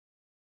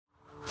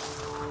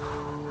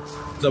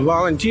The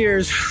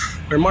volunteers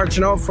are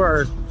marching out for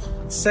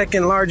our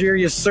second large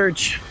area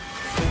search.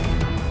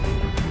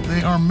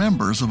 They are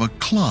members of a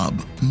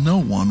club no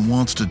one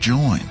wants to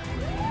join.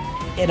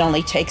 It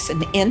only takes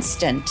an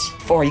instant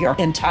for your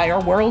entire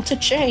world to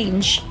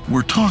change.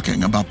 We're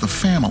talking about the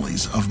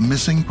families of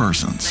missing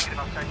persons.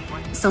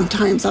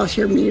 Sometimes I'll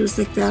hear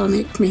music that'll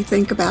make me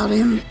think about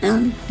him,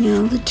 and,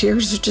 the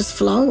tears will just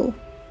flow.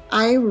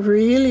 I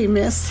really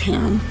miss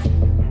him.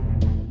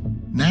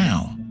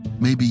 Now,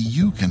 maybe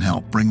you can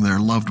help bring their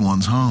loved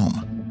ones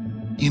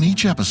home. In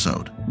each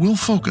episode, we'll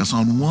focus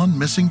on one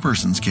missing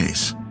persons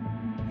case.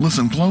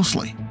 Listen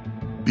closely,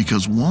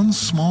 because one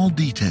small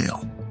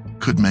detail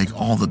could make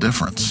all the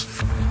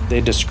difference.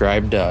 They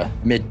described a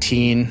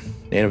mid-teen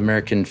Native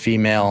American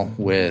female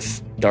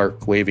with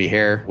dark wavy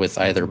hair with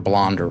either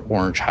blonde or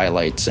orange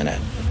highlights in it.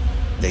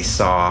 They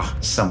saw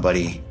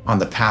somebody on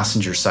the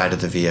passenger side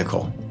of the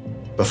vehicle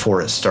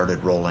before it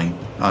started rolling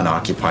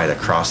unoccupied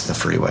across the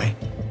freeway.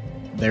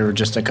 They were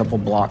just a couple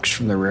blocks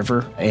from the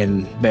river,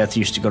 and Beth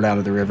used to go down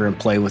to the river and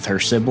play with her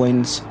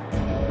siblings.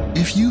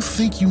 If you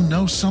think you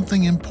know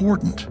something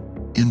important,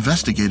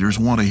 investigators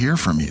want to hear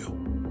from you.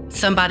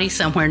 Somebody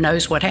somewhere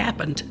knows what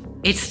happened.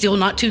 It's still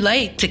not too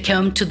late to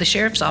come to the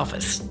sheriff's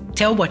office.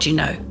 Tell what you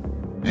know.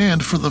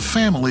 And for the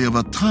family of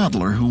a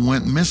toddler who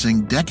went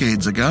missing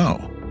decades ago,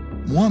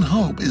 one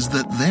hope is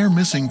that their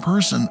missing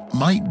person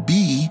might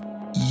be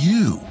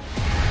you.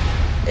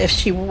 If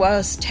she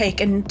was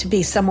taken to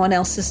be someone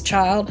else's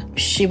child,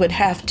 she would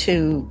have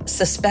to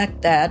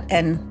suspect that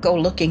and go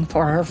looking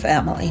for her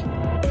family.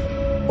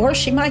 Or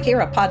she might hear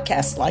a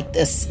podcast like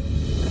this.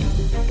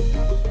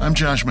 I'm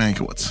Josh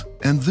Mankiewicz,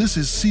 and this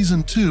is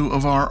Season 2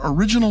 of our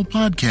original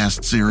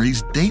podcast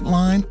series,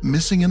 Dateline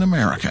Missing in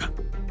America.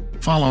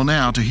 Follow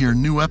now to hear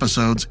new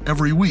episodes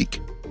every week,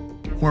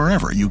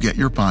 wherever you get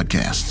your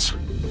podcasts.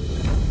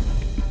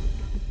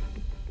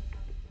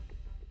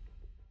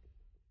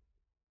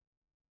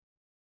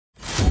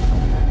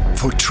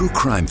 For true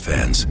crime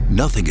fans,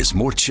 nothing is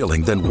more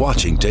chilling than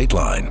watching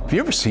Dateline. Have you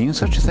ever seen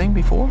such a thing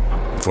before?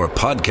 For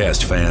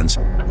podcast fans,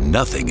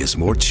 nothing is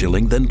more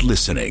chilling than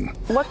listening.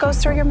 What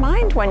goes through your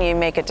mind when you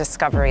make a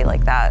discovery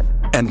like that?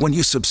 And when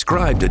you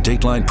subscribe to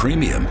Dateline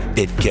Premium,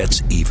 it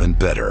gets even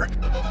better.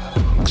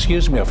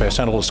 Excuse me if I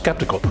sound a little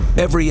skeptical.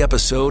 Every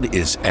episode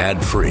is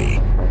ad-free.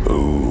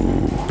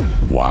 Ooh,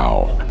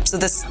 wow. So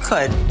this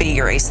could be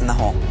your ace in the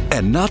hole.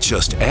 And not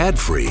just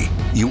ad-free,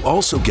 you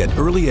also get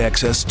early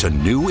access to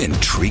new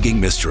intriguing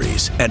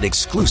mysteries and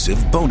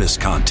exclusive bonus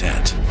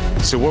content.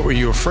 So what were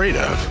you afraid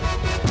of?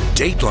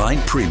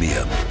 Dateline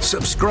Premium.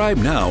 Subscribe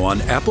now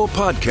on Apple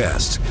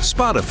Podcasts,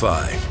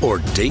 Spotify, or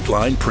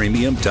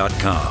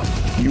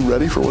DatelinePremium.com. You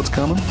ready for what's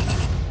coming?